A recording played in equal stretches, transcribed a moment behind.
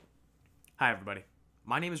Hi, everybody.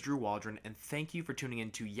 My name is Drew Waldron, and thank you for tuning in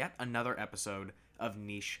to yet another episode of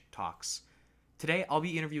Niche Talks. Today, I'll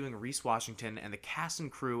be interviewing Rhys Washington and the cast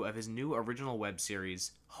and crew of his new original web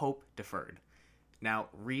series, Hope Deferred. Now,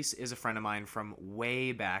 Rhys is a friend of mine from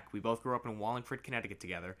way back. We both grew up in Wallingford, Connecticut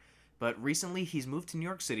together, but recently he's moved to New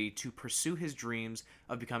York City to pursue his dreams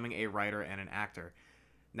of becoming a writer and an actor.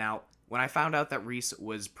 Now, when I found out that Rhys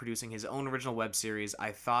was producing his own original web series,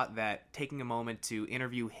 I thought that taking a moment to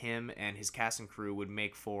interview him and his cast and crew would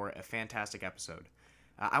make for a fantastic episode.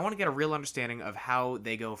 I want to get a real understanding of how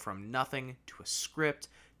they go from nothing to a script,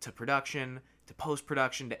 to production, to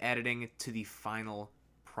post-production, to editing, to the final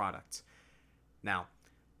product. Now,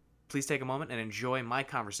 please take a moment and enjoy my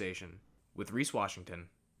conversation with Rhys Washington,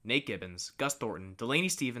 Nate Gibbons, Gus Thornton, Delaney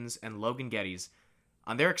Stephens, and Logan Geddes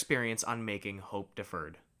on their experience on making Hope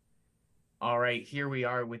Deferred. All right, here we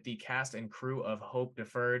are with the cast and crew of Hope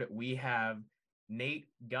Deferred. We have Nate,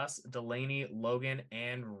 Gus, Delaney, Logan,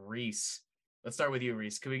 and Rhys. Let's start with you,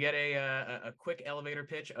 Rhys. Could we get a quick elevator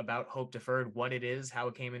pitch about Hope Deferred, what it is, how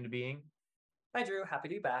it came into being? Hi, Drew. Happy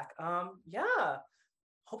to be back.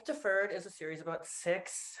 Hope Deferred is a series about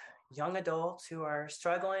 6 young adults who are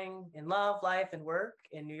struggling in love, life, and work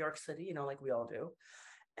in New York City, like we all do.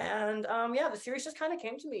 And the series just kind of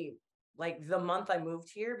came to me like the month I moved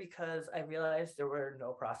here because I realized there were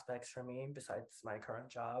no prospects for me besides my current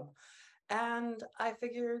job. And I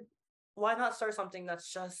figured, why not start something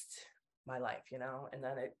that's just my life, And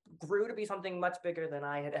then it grew to be something much bigger than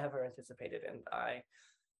I had ever anticipated. And I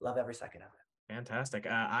love every second of it. Fantastic.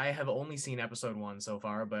 I have only seen episode 1 so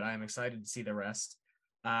far, but I'm excited to see the rest.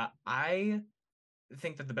 I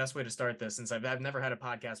think that the best way to start this, since I've never had a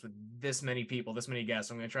podcast with this many people, this many guests,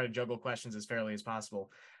 I'm going to try to juggle questions as fairly as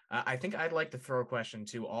possible. I think I'd like to throw a question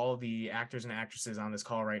to all the actors and actresses on this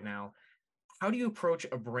call right now. How do you approach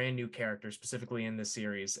a brand new character, specifically in this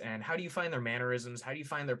series? And how do you find their mannerisms? How do you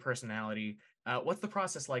find their personality? What's the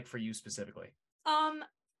process like for you specifically?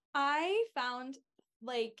 I found,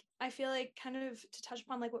 I feel like kind of to touch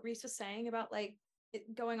upon what Rhys was saying about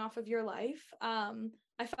it going off of your life.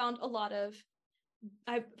 I found a lot of,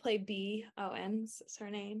 I play B-O-N's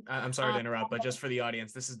her name. I'm sorry to interrupt, but just for the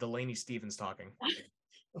audience, this is Delaney Stephens talking.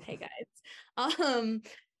 Hey guys.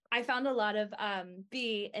 I found a lot of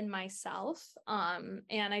B in myself. And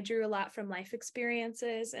I drew a lot from life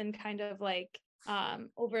experiences and kind of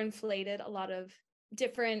overinflated a lot of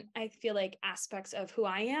different, I feel like, aspects of who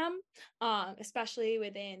I am, especially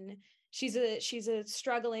within, she's a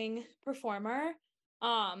struggling performer,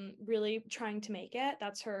 really trying to make it.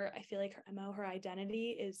 That's her, I feel like her MO, her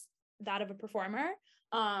identity is that of a performer.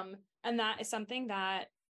 And that is something that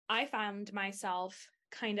I found myself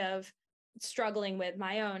kind of struggling with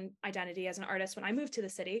my own identity as an artist when I moved to the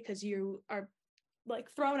city, because you are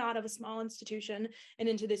thrown out of a small institution and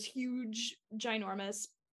into this huge, ginormous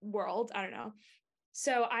world. I don't know.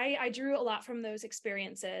 So I drew a lot from those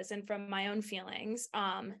experiences and from my own feelings.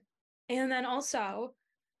 And then also,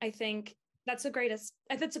 I think that's a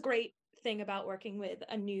great thing about working with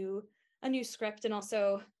a new script, and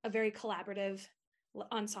also a very collaborative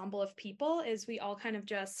ensemble of people, is we all kind of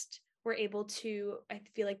just were able to, I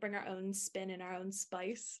feel like, bring our own spin and our own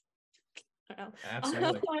spice. I don't know.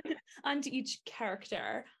 Absolutely. onto each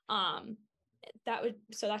character.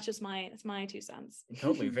 That's just my 2 cents.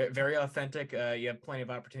 Totally. Very authentic. You have plenty of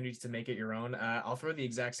opportunities to make it your own. I'll throw the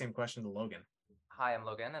exact same question to Logan. Hi, I'm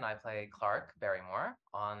Logan, and I play Clark Barrymore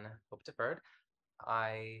on Hope Deferred.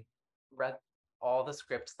 I read all the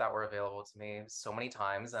scripts that were available to me so many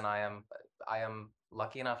times, and I am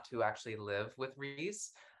lucky enough to actually live with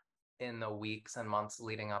Rhys in the weeks and months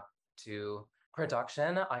leading up to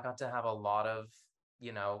production. I got to have a lot of,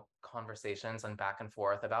 conversations and back and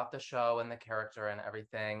forth about the show and the character and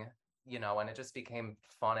everything, and it just became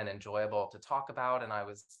fun and enjoyable to talk about. And I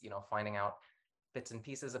was, finding out bits and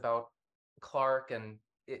pieces about Clark, and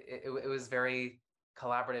it was very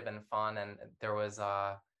collaborative and fun. And there was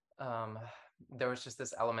just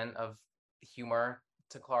this element of humor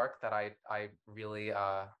to Clark that I really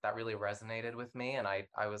that really resonated with me. And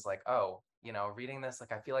I was like, oh, reading this,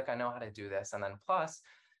 I feel like I know how to do this. And then plus,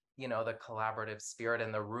 the collaborative spirit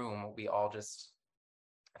in the room, we all just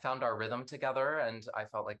found our rhythm together. And I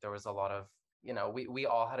felt like there was a lot of, we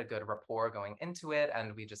all had a good rapport going into it,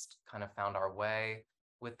 and we just kind of found our way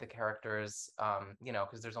with the characters,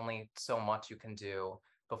 because there's only so much you can do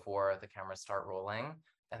before the cameras start rolling.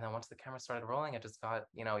 And then once the camera started rolling, it just got,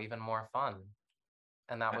 even more fun.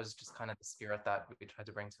 And that was just kind of the spirit that we tried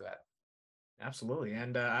to bring to it. Absolutely.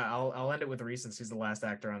 And I'll end it with Rhys, since he's the last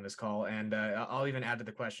actor on this call. And I'll even add to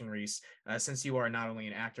the question, Rhys, since you are not only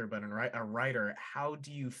an actor, but a writer, how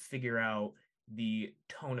do you figure out the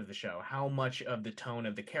tone of the show? How much of the tone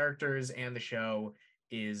of the characters and the show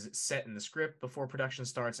is set in the script before production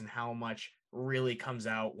starts, and how much really comes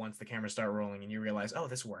out once the cameras start rolling and you realize, oh,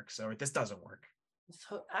 this works or this doesn't work?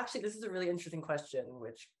 So actually, this is a really interesting question,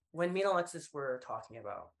 which when me and Alexis were talking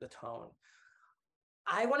about the tone,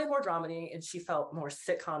 I wanted more dramedy and she felt more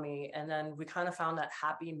sitcom-y. And then we kind of found that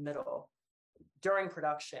happy middle during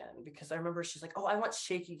production, because I remember she's like, oh, I want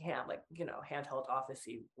shaky cam, like, handheld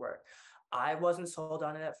office-y work. I wasn't sold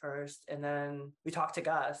on it at first. And then we talked to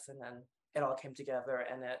Gus and then it all came together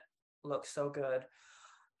and it looks so good.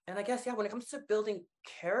 And I guess, yeah, when it comes to building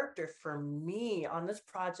character for me on this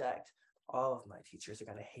project, all of my teachers are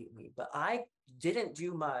going to hate me, but I didn't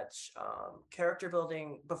do much character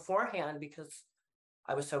building beforehand because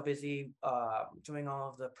I was so busy doing all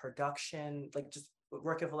of the production, like just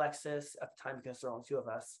work with Alexis at the time because there were only two of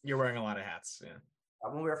us. You're wearing a lot of hats, yeah.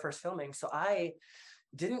 When we were first filming. So I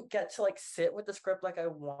didn't get to like sit with the script like I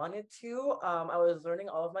wanted to. I was learning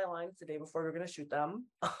all of my lines the day before we were going to shoot them.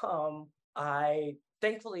 I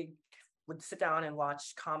thankfully would sit down and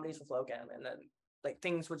watch comedies with Logan, and then like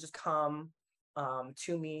things would just come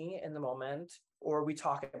to me in the moment, or we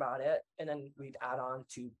talk about it and then we'd add on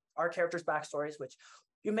to our characters' backstories, which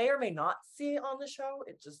you may or may not see on the show.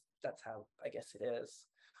 It just, that's how I guess it is.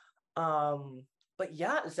 But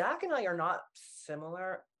yeah, Zach and I are not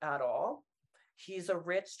similar at all. He's a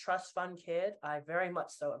rich trust fund kid. I very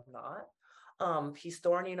much so am not. He's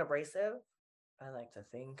thorny and abrasive. I like to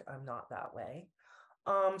think I'm not that way.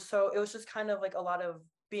 So it was just kind of like a lot of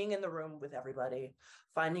being in the room with everybody,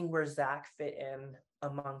 finding where Zach fit in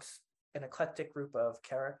amongst an eclectic group of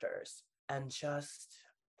characters, and just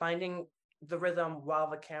finding the rhythm while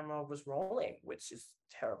the camera was rolling, which is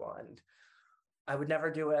terrible. And I would never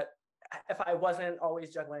do it if I wasn't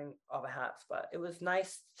always juggling all the hats, but it was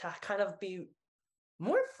nice to kind of be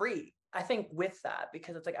more free, I think, with that,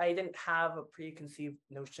 because it's like I didn't have a preconceived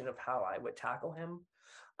notion of how I would tackle him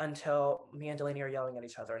until me and Delaney are yelling at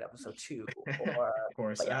each other in episode 2. Of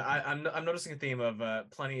course. Yeah. I'm noticing a theme of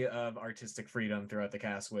plenty of artistic freedom throughout the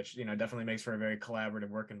cast, which definitely makes for a very collaborative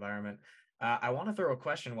work environment. I want to throw a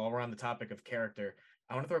question while we're on the topic of character.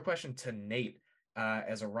 I want to throw a question to Nate.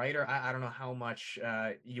 As a writer, I don't know how much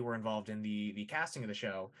you were involved in the casting of the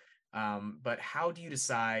show, but how do you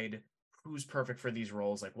decide who's perfect for these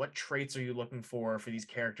roles? Like, what traits are you looking for these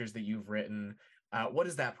characters that you've written? What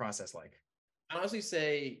is that process like? I honestly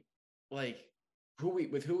say, like, who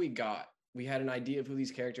we got, we had an idea of who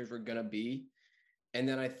these characters were gonna be, and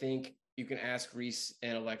then I think you can ask Rhys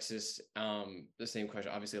and Alexis the same question.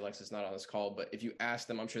 Obviously, Alexis is not on this call, but if you ask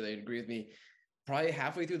them, I'm sure they'd agree with me. Probably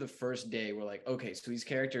halfway through the first day, we're like, okay, so these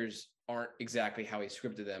characters aren't exactly how he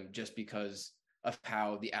scripted them, just because of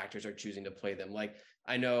how the actors are choosing to play them. Like,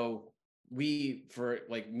 I know when we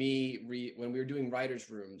were doing writers'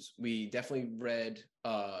 rooms, we definitely read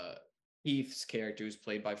Keith's character, who's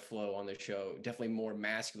played by Flo on the show, definitely more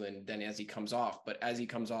masculine than as he comes off. But as he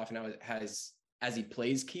comes off now, as he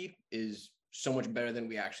plays Keith, is so much better than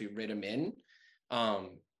we actually read him in.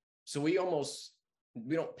 So we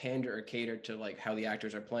don't pander or cater to like how the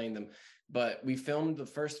actors are playing them, but we filmed the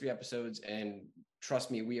first 3 episodes, and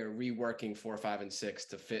trust me, we are reworking 4, 5, and 6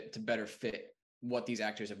 to better fit what these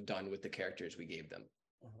actors have done with the characters we gave them.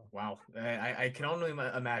 Wow. I can only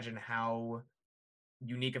imagine how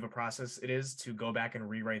unique of a process it is to go back and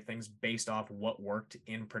rewrite things based off what worked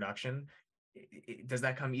in production. Does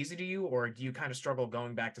that come easy to you, or do you kind of struggle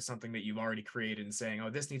going back to something that you've already created and saying, oh,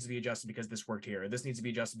 this needs to be adjusted because this worked here, or this needs to be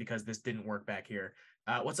adjusted because this didn't work back here?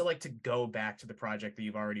 What's it like to go back to the project that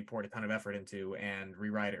you've already poured a ton of effort into and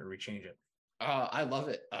rewrite it or rechange it? I love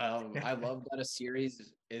it. I love that a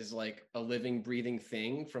series is like a living, breathing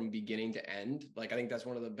thing from beginning to end. Like, I think that's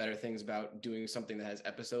one of the better things about doing something that has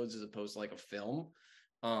episodes as opposed to like a film.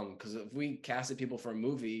 Because if we casted people for a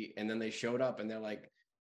movie and then they showed up and they're like,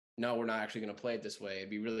 no, we're not actually going to play it this way,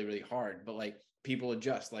 it'd be really, really hard. But like, people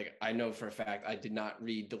adjust. Like, I know for a fact I did not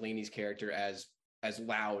read Delaney's character as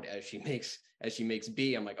loud as she makes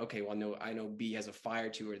B. I'm like, okay, well, no, I know B has a fire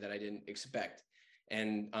to her that I didn't expect.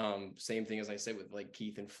 And same thing as I said with like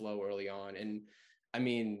Keith and Flo early on. And I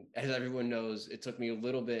mean, as everyone knows, it took me a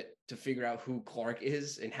little bit to figure out who Clark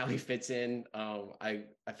is and how he fits in. I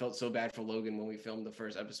felt so bad for Logan when we filmed the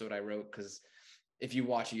first episode I wrote, because if you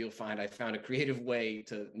watch it, you'll find I found a creative way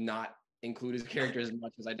to not include his character as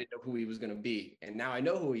much as I didn't know who he was going to be. And now I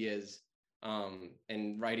know who he is.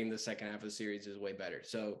 And writing the second half of the series is way better.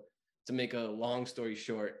 So to make a long story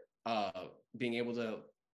short, being able to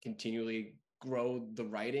continually grow the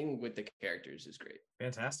writing with the characters is great.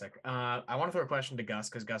 Fantastic. I want to throw a question to Gus,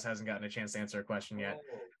 because Gus hasn't gotten a chance to answer a question yet.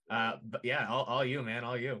 But yeah, all you, man,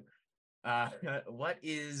 all you. What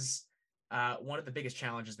is one of the biggest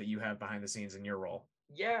challenges that you have behind the scenes in your role?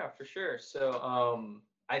 Yeah, for sure. So,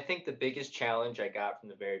 I think the biggest challenge I got from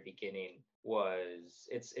the very beginning was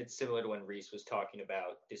it's similar to when Rhys was talking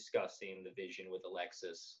about discussing the vision with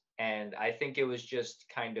Alexis. And I think it was just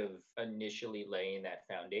kind of initially laying that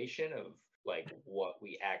foundation of like what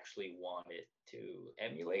we actually wanted to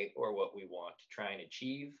emulate or what we want to try and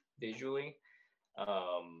achieve visually.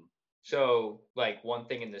 So like one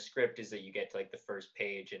thing in the script is that you get to like the first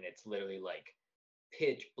page and it's literally like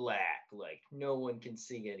pitch black, like no one can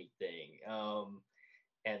see anything.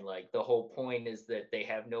 And like the whole point is that they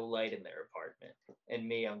have no light in their apartment. And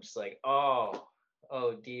me, I'm just like, oh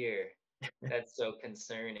dear, that's so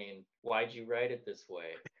concerning. Why'd you write it this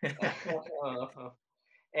way? And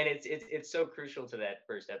it's so crucial to that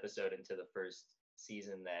first episode and to the first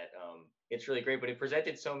season that it's really great. But it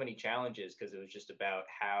presented so many challenges because it was just about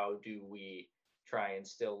how do we try and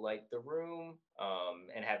still light the room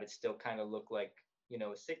and have it still kind of look like a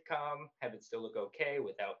sitcom, have it still look okay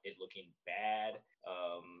without it looking bad,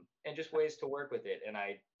 and just ways to work with it. And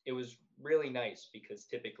it was really nice because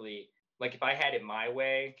typically, like if I had it my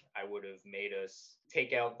way, I would have made us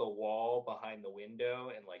take out the wall behind the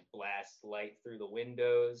window and like blast light through the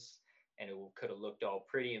windows, and it could have looked all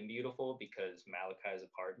pretty and beautiful because Malachi's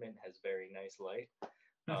apartment has very nice light.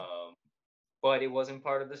 But it wasn't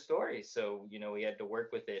part of the story. So, we had to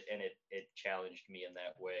work with it, and it challenged me in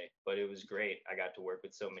that way. But it was great. I got to work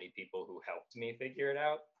with so many people who helped me figure it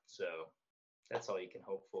out. So that's all you can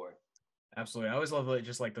hope for. Absolutely. I always love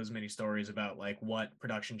just like those mini stories about like what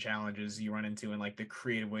production challenges you run into and like the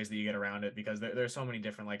creative ways that you get around it, because there's so many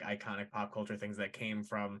different like iconic pop culture things that came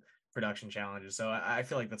from production challenges. So I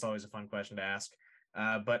feel like that's always a fun question to ask.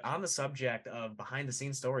 But on the subject of behind the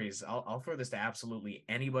scenes stories, I'll throw this to absolutely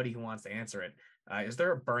anybody who wants to answer it. Is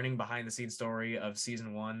there a burning behind the scenes story of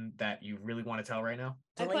season 1 that you really want to tell right now?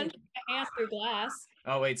 I punched my hand through glass.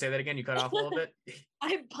 Oh, wait, say that again. You cut off a little bit.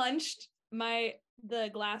 I punched the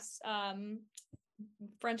glass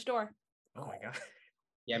French door. Oh my God.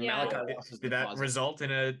 Yeah, Yeah. Malachi. Did that result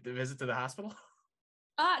in a visit to the hospital?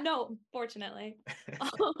 No, fortunately.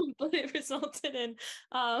 But it resulted in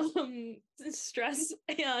stress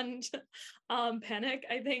and panic.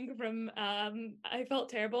 I think from I felt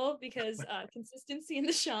terrible because consistency in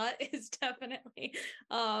the shot is definitely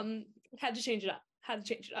had to change it up.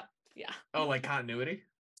 Yeah. Oh, like continuity?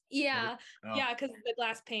 Yeah. Oh. Yeah, because the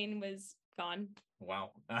glass pane was gone.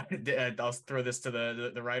 Wow. I'll throw this to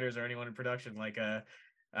the writers or anyone in production. Like,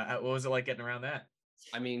 what was it like getting around that?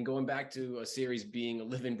 I mean, going back to a series being a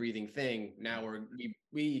living, breathing thing, now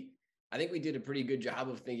I think we did a pretty good job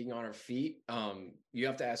of thinking on our feet. You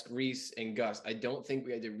have to ask Rhys and Gus. I don't think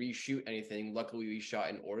we had to reshoot anything. Luckily, we shot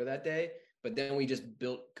in order that day, but then we just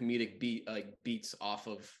built comedic beats off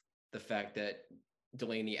of the fact that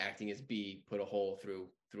Delaney acting as B put a hole through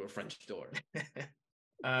a French door.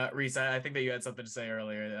 Rhys, I think that you had something to say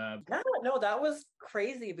earlier. No, that was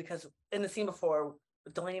crazy because in the scene before,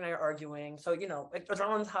 Delaney and I are arguing. So, like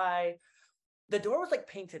adrenaline's high. The door was like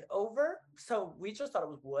painted over. So we just thought it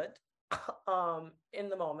was wood in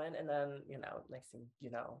the moment. And then, next thing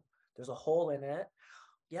there's a hole in it.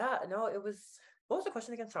 Yeah, no, it was. What was the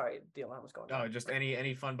question again? Sorry, the alarm was going on. Oh, just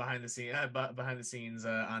any fun behind the scenes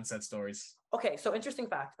on set stories. Okay, so interesting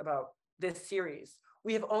fact about this series.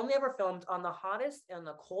 We have only ever filmed on the hottest and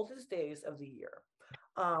the coldest days of the year.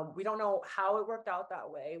 We don't know how it worked out that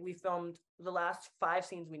way. We filmed the last 5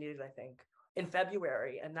 scenes we needed, I think, in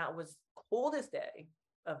February, and that was coldest day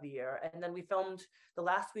of the year. And then we filmed the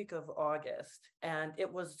last week of August, and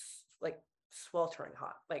it was like sweltering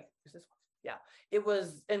hot. Like, is this? Yeah, it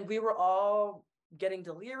was, and we were all getting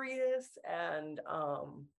delirious. And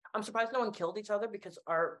I'm surprised no one killed each other because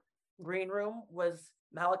our green room was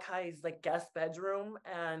Malachi's like guest bedroom,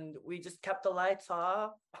 and we just kept the lights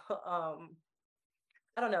off.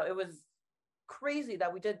 I don't know. It was crazy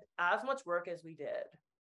that we did as much work as we did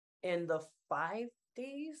in the 5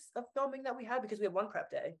 days of filming that we had, because we had one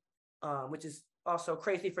prep day, which is also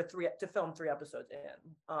crazy to film 3 episodes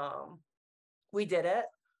in. We did it.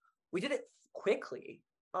 We did it quickly,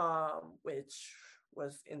 which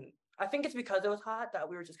was I think it's because it was hot that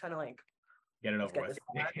we were just kind of like, get it over with.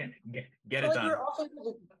 Get it like, done. We were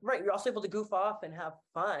also able to goof off and have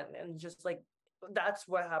fun, and just like that's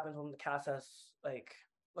what happens when the cast has like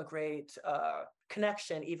a great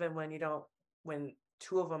connection, even when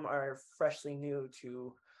 2 of them are freshly new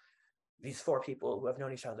to these 4 people who have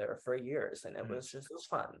known each other for years. And it was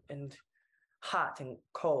fun and hot and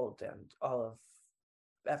cold and all of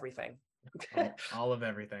everything. all of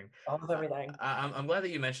everything. All of everything. I'm glad that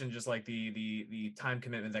you mentioned just like the time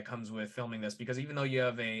commitment that comes with filming this, because even though you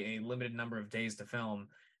have a limited number of days to film,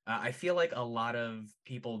 I feel like a lot of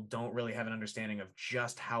people don't really have an understanding of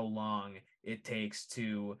just how long it takes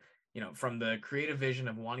to, from the creative vision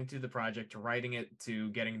of wanting to do the project, to writing it, to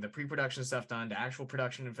getting the pre-production stuff done, to actual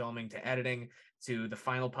production and filming, to editing, to the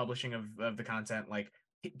final publishing of the content. Like,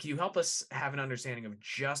 can you help us have an understanding of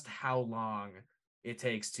just how long it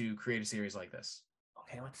takes to create a series like this?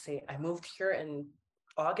 Okay, let's see. I moved here in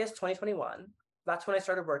August 2021. That's when I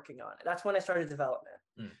started working on it. That's when I started development.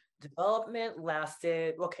 Development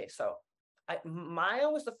lasted, okay, so Maya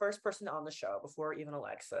was the first person on the show before even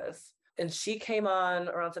Alexis. And she came on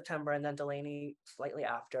around September, and then Delaney slightly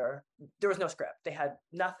after. There was no script. They had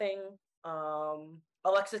nothing.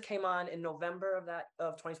 Alexis came on in November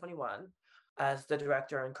of 2021 as the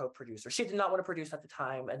director and co-producer. She did not want to produce at the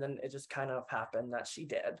time, and then it just kind of happened that she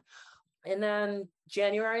did. And then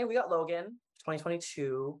January, we got Logan,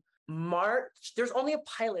 2022. March, there's only a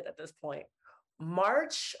pilot at this point.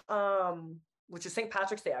 March, which is St.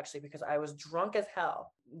 Patrick's Day, actually, because I was drunk as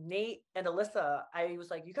hell. Nate and Alyssa, I was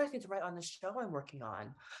like, you guys need to write on the show I'm working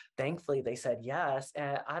on. Thankfully, they said yes.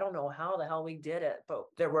 And I don't know how the hell we did it, but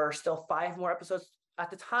there were still 5 more episodes. At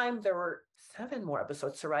the time, there were 7 more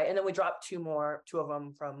episodes to write. And then we dropped 2 of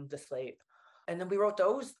them from the slate. And then we wrote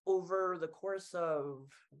those over the course of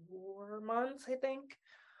 4 months, I think.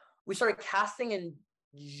 We started casting in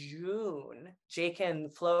June. Jake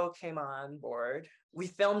and Flo came on board. We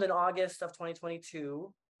filmed in August of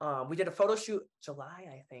 2022. We did a photo shoot July,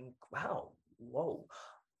 I think. Wow. Whoa.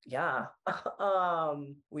 Yeah.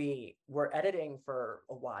 We were editing for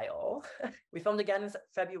a while. We filmed again in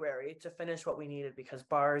February to finish what we needed, because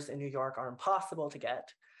bars in New York are impossible to get.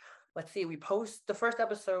 Let's see, the first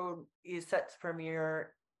episode is set to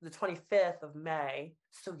premiere the 25th of May.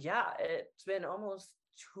 So yeah, it's been almost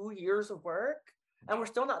 2 years of work, and we're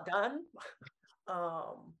still not done.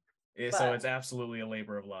 So it's absolutely a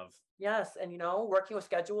labor of love. Yes, and working with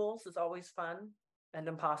schedules is always fun and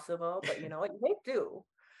impossible, but you make do.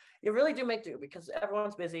 You really do make do, because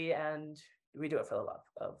everyone's busy, and we do it for the love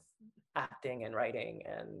of acting and writing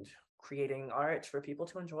and creating art for people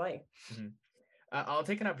to enjoy. Mm-hmm. I'll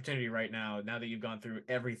take an opportunity right now that you've gone through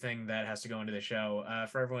everything that has to go into the show,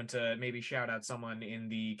 for everyone to maybe shout out someone in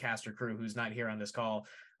the cast or crew who's not here on this call.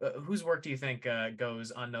 Whose work do you think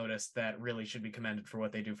goes unnoticed that really should be commended for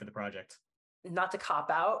what they do for the project? Not to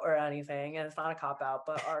cop out or anything, and it's not a cop out,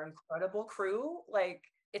 but our incredible crew, like,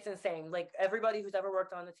 it's insane. Like, everybody who's ever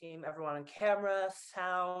worked on the team, everyone on camera,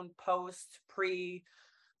 sound, post,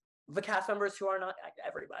 the cast members who are not,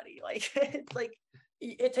 everybody. Like, it's like,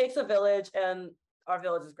 it takes a village, and our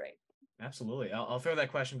village is great. Absolutely. I'll throw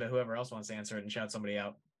that question to whoever else wants to answer it and shout somebody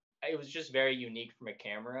out. It was just very unique from a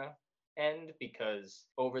camera end, because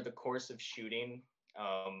over the course of shooting,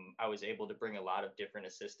 I was able to bring a lot of different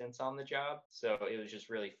assistants on the job. So it was just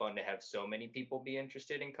really fun to have so many people be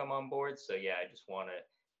interested and come on board. So yeah, I just want to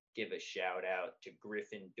give a shout out to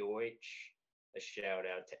Griffin Deutsch, a shout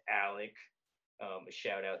out to Alec, a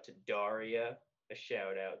shout out to Daria, a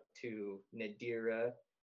shout out to Nadira,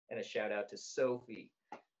 and a shout out to Sophie,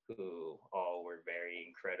 who all were very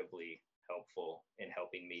incredibly helpful in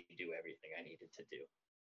helping me do everything I needed to do.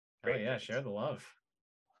 Great, yeah, share the love.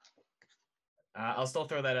 I'll still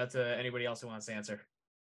throw that out to anybody else who wants to answer.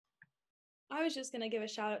 I was just gonna give a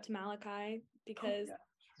shout out to Malachi, because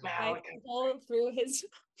Malachi. I pulled through his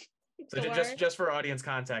So door. just for audience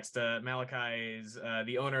context, Malachi is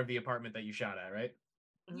the owner of the apartment that you shot at, right?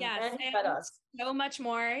 Yes, and so much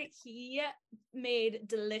more. He made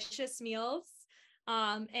delicious meals,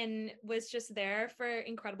 and was just there for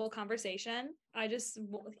incredible conversation.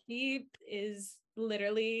 He is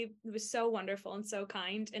literally, was so wonderful and so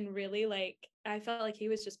kind, and really, like, I felt like he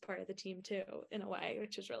was just part of the team too, in a way,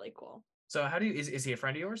 which is really cool. So how do you, is he a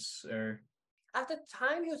friend of yours, or? At the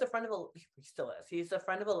time, he was a friend of, he still is. He's a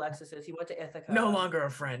friend of Alexis's. He went to Ithaca. No longer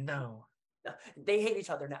a friend, no. They hate each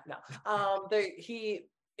other now. No. He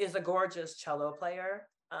is a gorgeous cello player,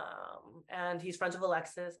 and he's friends with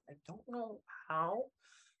Alexis. I don't know how,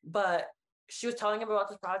 but she was telling him about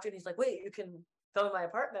this project. He's like, wait, you can film in my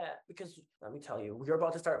apartment, because let me tell you, we were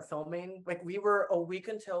about to start filming. Like, we were a week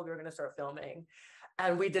until we were going to start filming,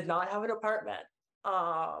 and we did not have an apartment.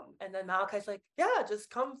 And then Malachi's like, yeah, just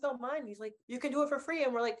come film mine. He's like, you can do it for free.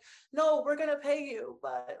 And we're like, no, we're going to pay you.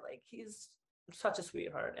 But like, he's such a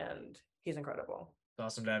sweetheart, and he's incredible. It's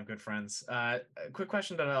awesome to have good friends. A quick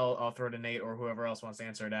question that I'll throw to Nate or whoever else wants to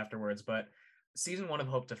answer it afterwards. But season 1 of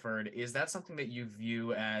Hope Deferred, is that something that you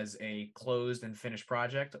view as a closed and finished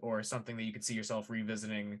project, or something that you could see yourself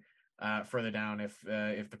revisiting further down if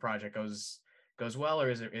the project goes well or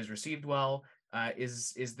is received well.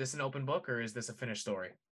 Is this an open book or is this a finished story?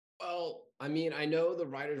 Well, I mean, I know the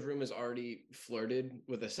writer's room has already flirted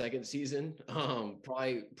with a second season,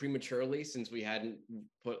 probably prematurely since we hadn't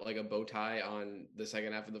put like a bow tie on the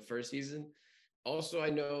second half of the first season. Also, I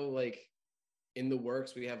know like in the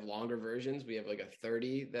works, we have longer versions. We have like a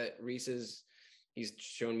 30 that he's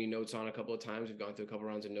shown me notes on a couple of times. We've gone through a couple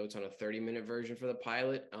rounds of notes on a 30-minute version for the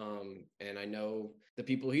pilot. And I know the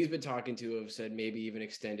people he's been talking to have said maybe even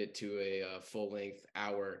extend it to a full-length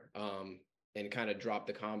hour and kind of drop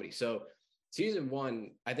the comedy. So season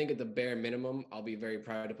 1, I think at the bare minimum, I'll be very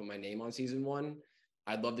proud to put my name on season 1.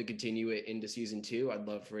 I'd love to continue it into season 2. I'd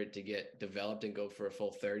love for it to get developed and go for a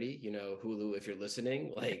full 30. You know, Hulu, if you're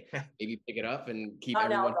listening, like maybe pick it up and keep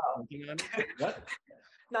everyone working on it. What?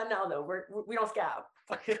 Not now though. We don't scab.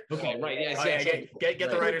 Okay, right. Yes, Oh, yes.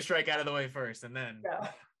 Get the writer's strike out of the way first, and then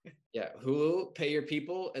yeah. Hulu, pay your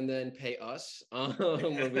people, and then pay us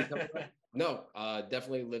when we come back. No,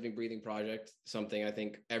 definitely living, breathing project. Something I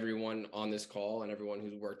think everyone on this call and everyone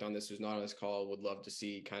who's worked on this, who's not on this call, would love to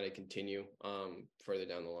see kind of continue further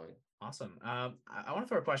down the line. Awesome. I want to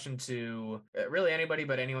throw a question to really anybody,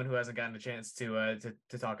 but anyone who hasn't gotten a chance to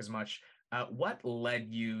talk as much. What led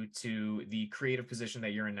you to the creative position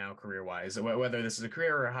that you're in now, career-wise? Whether this is a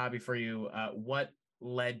career or a hobby for you, what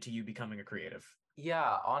led to you becoming a creative?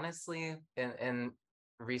 Yeah, honestly, in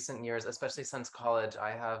recent years, especially since college,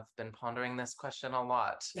 I have been pondering this question a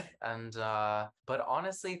lot. And but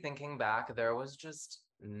honestly, thinking back, there was just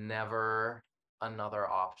never another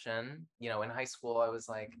option. You know, in high school, I was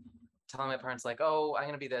like telling my parents like, "Oh, I'm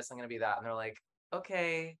gonna be this, I'm gonna be that," and they're like,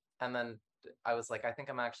 "Okay," and then I was like, I think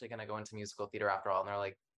I'm actually going to go into musical theater after all. And they're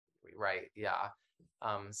like, right. Yeah.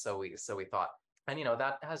 So we thought, and, you know,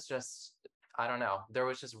 that has just, I don't know, there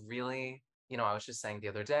was just really, you know, I was just saying the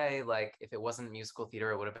other day, like if it wasn't musical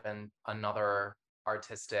theater, it would have been another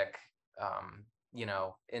artistic, you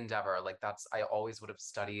know, endeavor. Like I always would have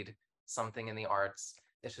studied something in the arts.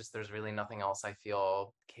 It's just, there's really nothing else I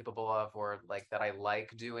feel capable of, or like that I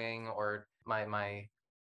like doing, or my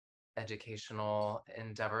educational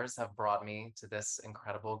endeavors have brought me to this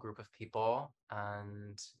incredible group of people,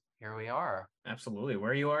 and here we are. Absolutely.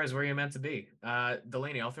 Where you are is where you're meant to be.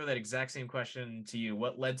 Delaney, I'll throw that exact same question to you.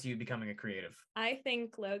 What led to you becoming a creative? I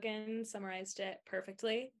think Logan summarized it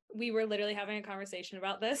perfectly. We were literally having a conversation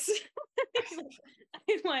about this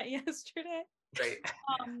in what, yesterday? Great.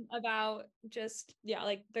 About just, yeah,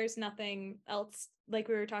 like there's nothing else. Like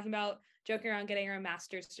we were talking about joking around getting our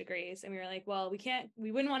master's degrees, and we were like, well,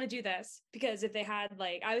 we wouldn't want to do this because if they had,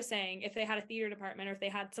 like I was saying, if they had a theater department or if they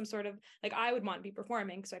had some sort of, like, I would want to be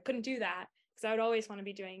performing, so I couldn't do that because I would always want to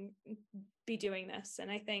be doing this.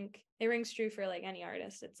 And I think it rings true for like any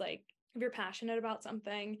artist. It's like if you're passionate about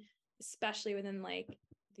something, especially within like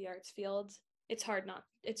the arts field, it's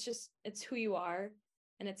who you are,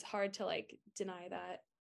 and it's hard to like deny that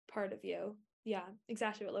part of you. Yeah,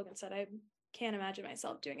 exactly what Logan said. I can't imagine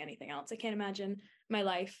myself doing anything else. I can't imagine my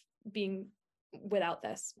life being without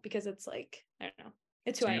this, because it's like, I don't know.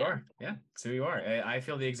 It's who I am. Yeah, it's who you are. I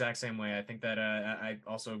feel the exact same way. I think that I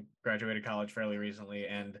also graduated college fairly recently,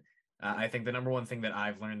 and I think the number one thing that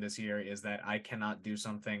I've learned this year is that I cannot do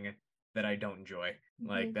something that I don't enjoy. Mm-hmm.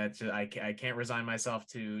 Like that's just, I can't resign myself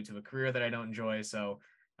to a career that I don't enjoy. So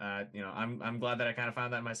you know, I'm glad that I kind of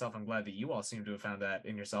found that in myself. I'm glad that you all seem to have found that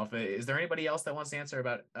in yourself. Is there anybody else that wants to answer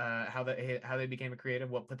about how they became a creative?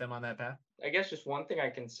 What put them on that path? I guess just one thing I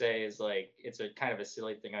can say is like, it's a kind of a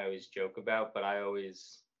silly thing I always joke about, but I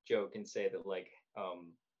always joke and say that like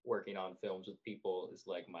working on films with people is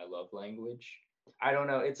like my love language. I don't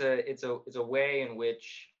know. It's a way in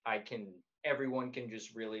which everyone can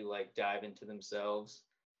just really like dive into themselves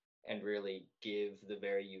and really give the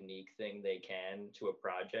very unique thing they can to a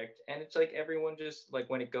project. And it's like everyone just like,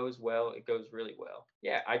 when it goes well, it goes really well.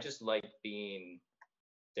 Yeah, I just like being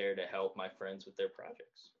there to help my friends with their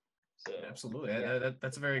projects. So absolutely. Yeah.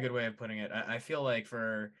 That's a very good way of putting it. I feel like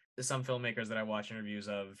for some filmmakers that I watch interviews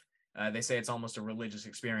of, they say it's almost a religious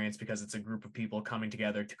experience because it's a group of people coming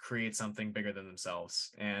together to create something bigger than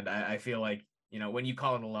themselves. And I feel like, you know, when you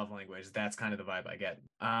call it a love language, that's kind of the vibe I get.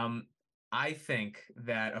 I think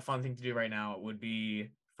that a fun thing to do right now would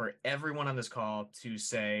be for everyone on this call to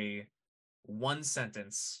say one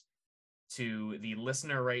sentence to the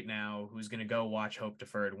listener right now who's going to go watch Hope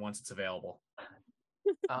Deferred once it's available.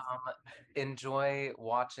 Enjoy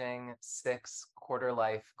watching 6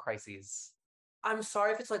 quarter-life crises. I'm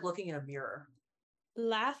sorry if it's like looking in a mirror.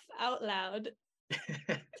 Laugh out loud.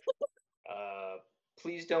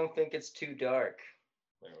 Please don't think it's too dark.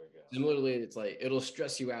 There we go. Similarly, it's like it'll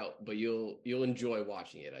stress you out, but you'll enjoy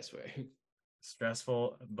watching it, I swear.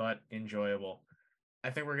 Stressful but enjoyable. I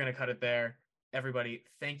think we're gonna cut it there. Everybody,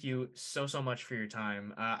 thank you so much for your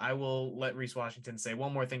time. I will let Rhys Washington say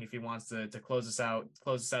one more thing if he wants to close us out.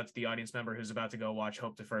 Close us out to the audience member who's about to go watch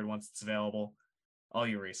Hope Deferred once it's available. All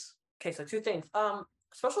you, Rhys. Okay, so two things.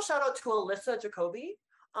 Special shout out to Alyssa Jacoby.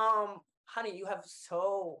 Honey, you have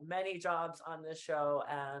so many jobs on this show,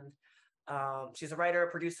 and she's a writer,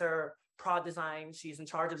 producer, prod design. She's in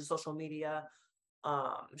charge of the social media.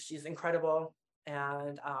 She's incredible,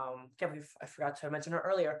 and I forgot to mention her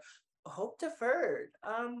earlier. Hope Deferred.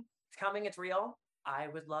 It's coming. It's real. I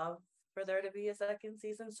would love for there to be a second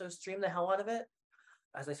season, so stream the hell out of it.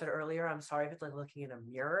 As I said earlier, I'm sorry if it's like looking in a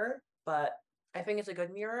mirror, but I think it's a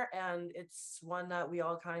good mirror, and it's one that we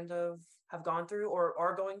all kind of have gone through or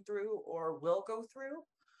are going through or will go through.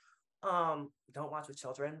 Don't watch with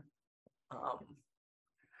children.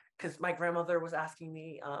 Because my grandmother was asking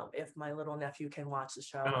me if my little nephew can watch the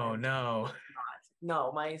show. Oh, no.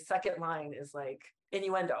 No, my second line is like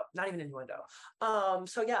innuendo, not even innuendo.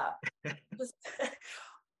 So yeah, just,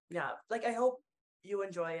 yeah, like I hope you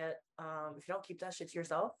enjoy it. If you don't, keep that shit to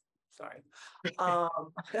yourself. Sorry.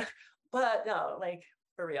 But no, like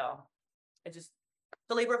for real, it just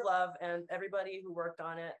the labor of love, and everybody who worked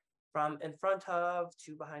on it from in front of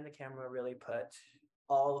to behind the camera really put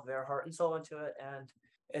all of their heart and soul into it, and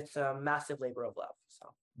it's a massive labor of love. So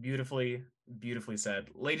beautifully said.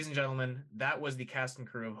 Ladies and gentlemen, that was the cast and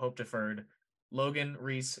crew of Hope Deferred. Logan,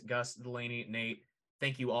 Rhys, Gus, Delaney, Nate,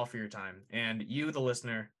 thank you all for your time. And you, the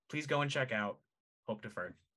listener, please go and check out Hope Deferred.